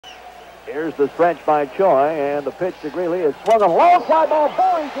Here's the stretch by Choi, and the pitch to Greely is swung on a long fly ball,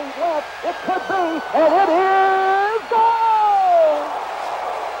 boring deep left. It could be, and it is gone!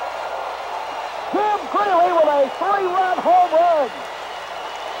 Jim Greely with a 3-run home run.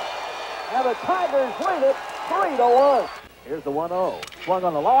 And the Tigers lead it 3-1. Here's the 1-0. Swung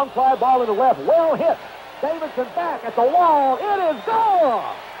on a long fly ball to the left. Well hit. Davidson back at the wall. It is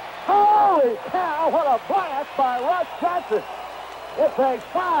gone! Holy cow, what a blast by Russ Johnson. It's a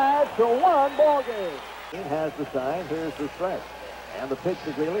 5-1 ball game. It has the sign. Here's the stretch. And the pitch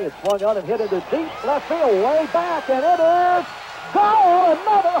to Greely is swung on and hit into deep left field, way back, and it is gone!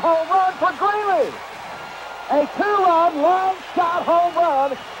 Another home run for Greely. A 2-run long shot home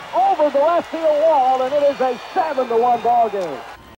run over the left field wall, and it is a 7-1 ball game.